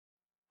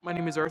My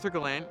name is Arthur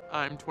Gallant.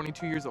 I'm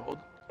 22 years old.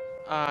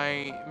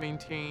 I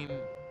maintain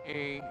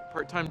a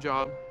part-time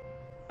job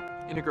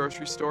in a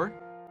grocery store.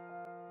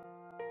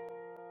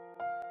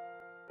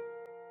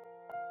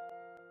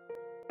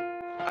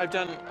 I've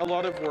done a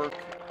lot of work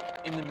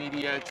in the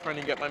media trying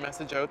to get my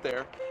message out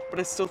there, but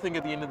I still think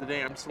at the end of the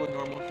day I'm still a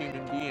normal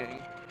human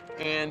being.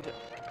 And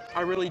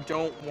I really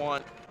don't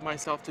want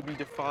myself to be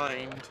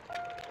defined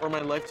or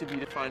my life to be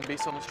defined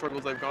based on the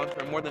struggles I've gone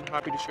through. I'm more than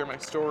happy to share my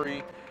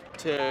story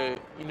to,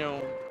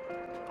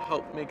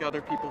 help make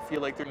other people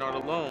feel like they're not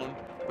alone.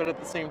 But at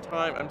the same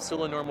time, I'm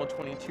still a normal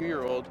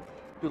 22-year-old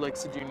who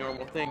likes to do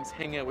normal things,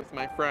 hang out with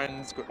my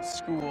friends, go to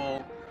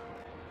school,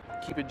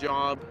 keep a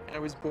job. I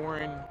was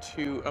born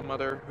to a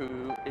mother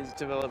who is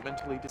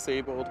developmentally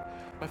disabled.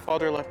 My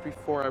father left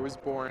before I was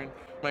born.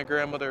 My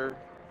grandmother,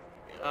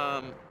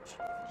 um,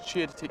 she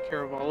had to take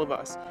care of all of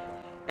us.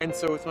 And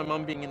so with my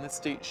mom being in the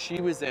state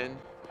she was in,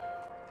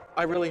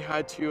 I really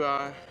had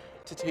to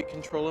take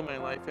control of my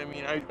life. I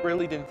mean, I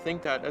really didn't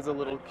think that as a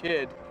little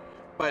kid,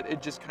 but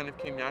it just kind of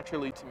came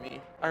naturally to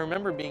me. I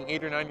remember being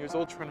 8 or 9 years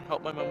old trying to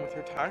help my mom with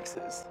her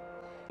taxes,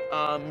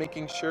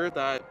 making sure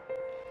that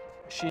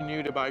she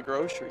knew to buy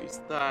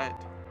groceries,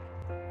 that,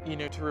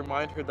 to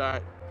remind her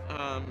that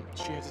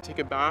she had to take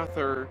a bath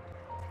or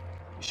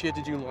she had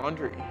to do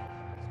laundry.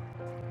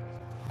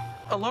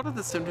 A lot of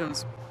the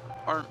symptoms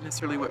aren't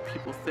necessarily what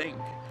people think.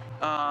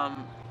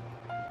 Um,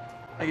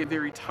 I get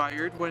very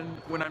tired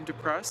when I'm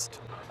depressed.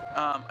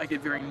 I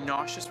get very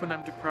nauseous when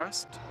I'm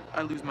depressed.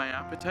 I lose my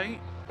appetite.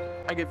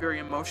 I get very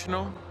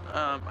emotional.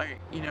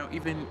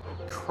 Even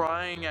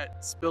crying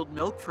at spilled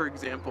milk, for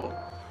example.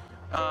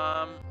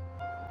 Um,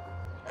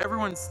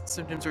 Everyone's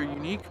symptoms are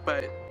unique,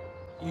 but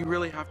you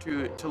really have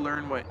to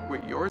learn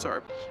what yours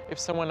are. If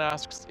someone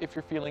asks if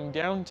you're feeling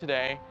down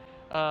today,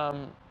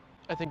 um,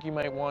 I think you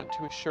might want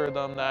to assure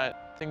them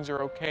that things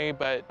are okay,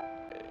 but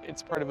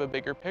it's part of a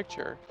bigger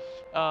picture.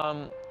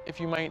 If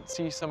you might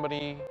see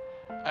somebody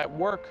at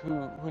work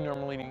who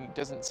normally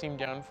doesn't seem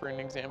down, for an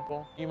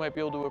example, you might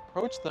be able to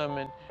approach them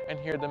and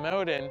hear them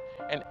out and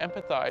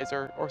empathize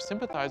or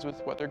sympathize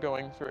with what they're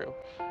going through.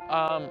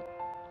 Um,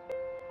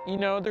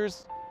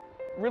 there's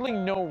really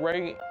no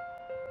right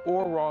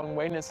or wrong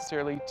way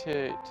necessarily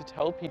to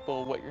tell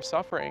people what you're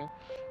suffering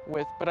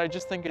with, but I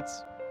just think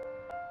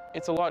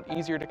it's a lot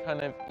easier to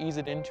kind of ease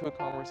it into a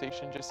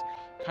conversation, just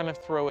kind of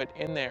throw it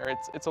in there.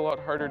 It's a lot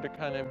harder to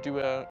kind of do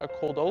a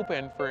cold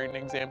open, for an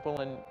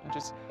example, and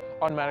just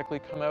automatically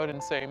come out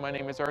and say, my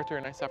name is Arthur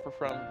and I suffer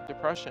from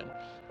depression.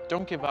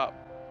 Don't give up,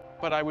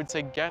 but I would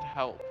say get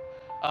help,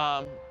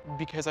 um,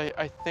 because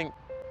I think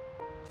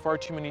far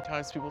too many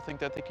times people think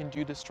that they can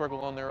do this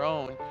struggle on their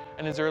own.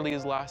 And as early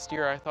as last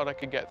year, I thought I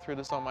could get through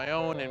this on my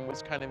own and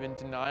was kind of in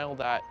denial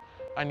that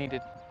I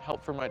needed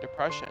help for my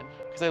depression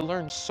because I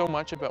learned so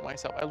much about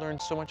myself. I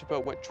learned so much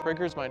about what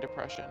triggers my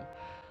depression.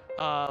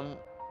 Um,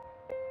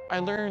 I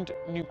learned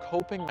new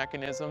coping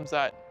mechanisms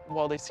that,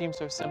 while they seem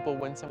so simple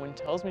when someone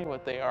tells me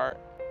what they are,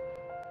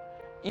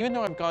 even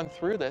though I've gone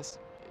through this,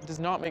 it does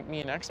not make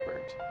me an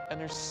expert. And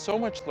there's so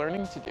much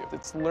learning to do.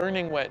 It's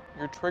learning what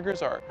your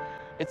triggers are.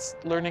 It's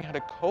learning how to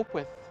cope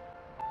with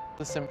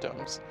the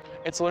symptoms.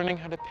 It's learning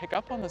how to pick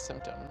up on the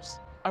symptoms.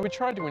 I would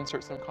try to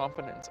insert some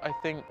confidence. I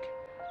think,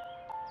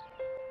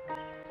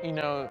 you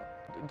know,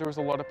 there was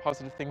a lot of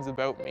positive things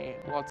about me,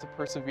 lots of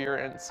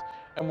perseverance.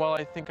 And while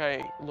I think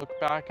I look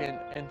back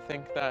and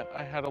think that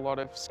I had a lot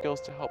of skills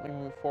to help me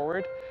move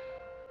forward,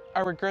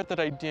 I regret that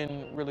I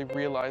didn't really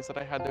realize that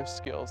I had those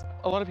skills.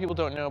 A lot of people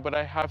don't know, but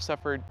I have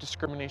suffered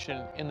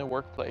discrimination in the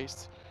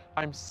workplace.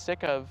 I'm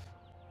sick of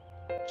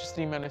just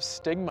the amount of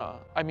stigma.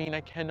 I mean,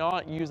 I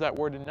cannot use that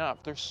word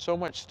enough. There's so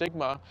much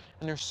stigma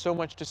and there's so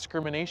much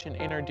discrimination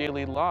in our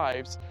daily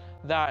lives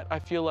that I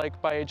feel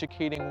like by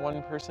educating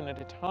one person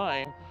at a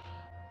time,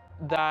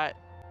 that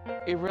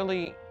it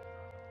really,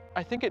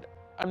 I think it,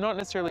 I'm not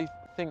necessarily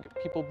think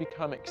people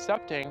become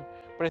accepting,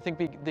 but I think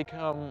they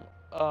become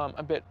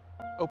a bit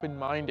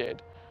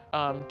open-minded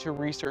to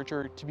research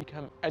or to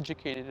become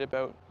educated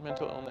about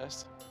mental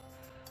illness.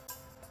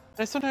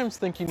 I sometimes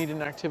think you need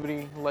an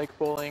activity like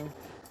bowling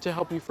to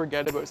help you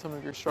forget about some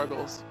of your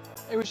struggles.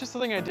 It was just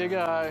something I did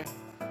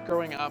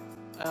growing up.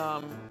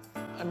 Um,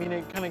 I mean,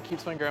 it kind of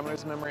keeps my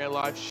grandmother's memory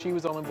alive. She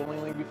was on the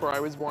bowling league before I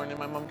was born, and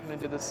my mom kind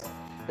of did this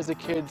as a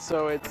kid,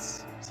 so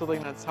it's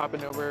something that's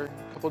happened over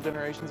a couple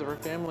generations of our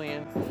family,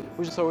 and it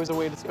was just always a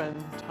way to spend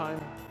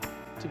time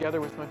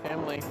together with my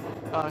family,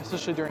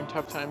 especially during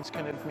tough times.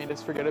 Kind of made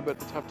us forget about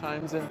the tough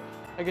times, and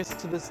I guess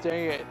to this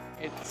day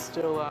it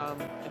still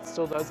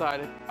does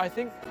that. I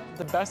think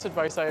the best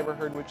advice I ever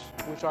heard,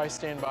 which I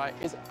stand by,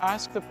 is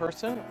ask the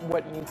person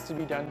what needs to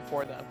be done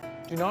for them.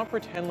 Do not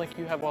pretend like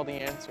you have all the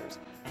answers.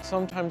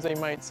 Sometimes they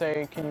might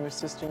say, can you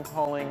assist in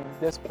calling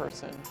this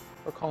person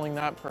or calling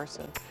that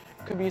person?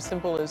 It could be as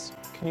simple as,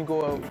 can you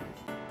go out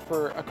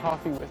for a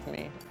coffee with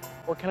me?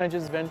 Or can I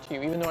just vent to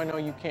you, even though I know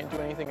you can't do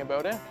anything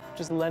about it?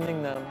 Just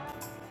lending them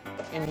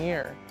an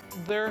ear.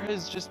 There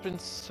has just been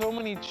so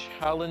many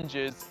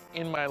challenges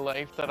in my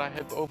life that I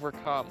have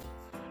overcome.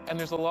 And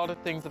there's a lot of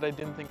things that I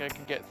didn't think I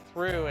could get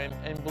through,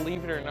 and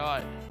believe it or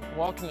not,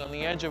 walking on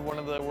the edge of one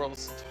of the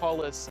world's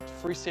tallest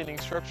freestanding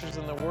structures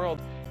in the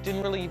world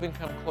didn't really even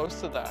come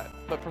close to that.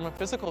 But from a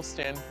physical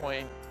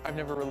standpoint, I've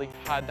never really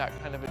had that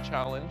kind of a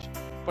challenge.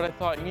 But I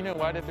thought, you know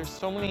what, if there's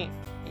so many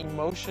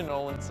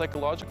emotional and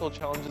psychological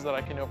challenges that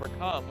I can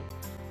overcome,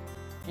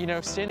 you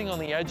know, standing on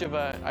the edge of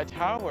a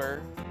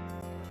tower,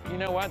 you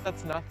know what,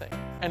 that's nothing.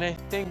 And I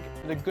think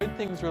the good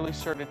things really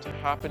started to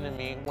happen to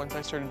me once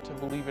I started to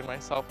believe in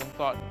myself and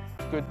thought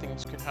good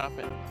things could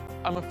happen.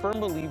 I'm a firm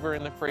believer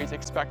in the phrase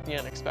expect the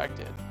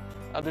unexpected.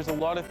 There's a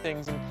lot of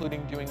things,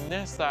 including doing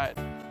this, that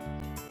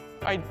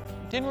I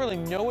didn't really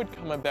know would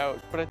come about,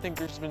 but I think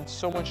there's been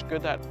so much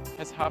good that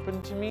has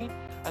happened to me.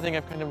 I think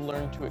I've kind of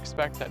learned to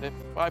expect that if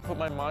I put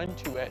my mind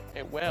to it,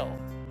 it will.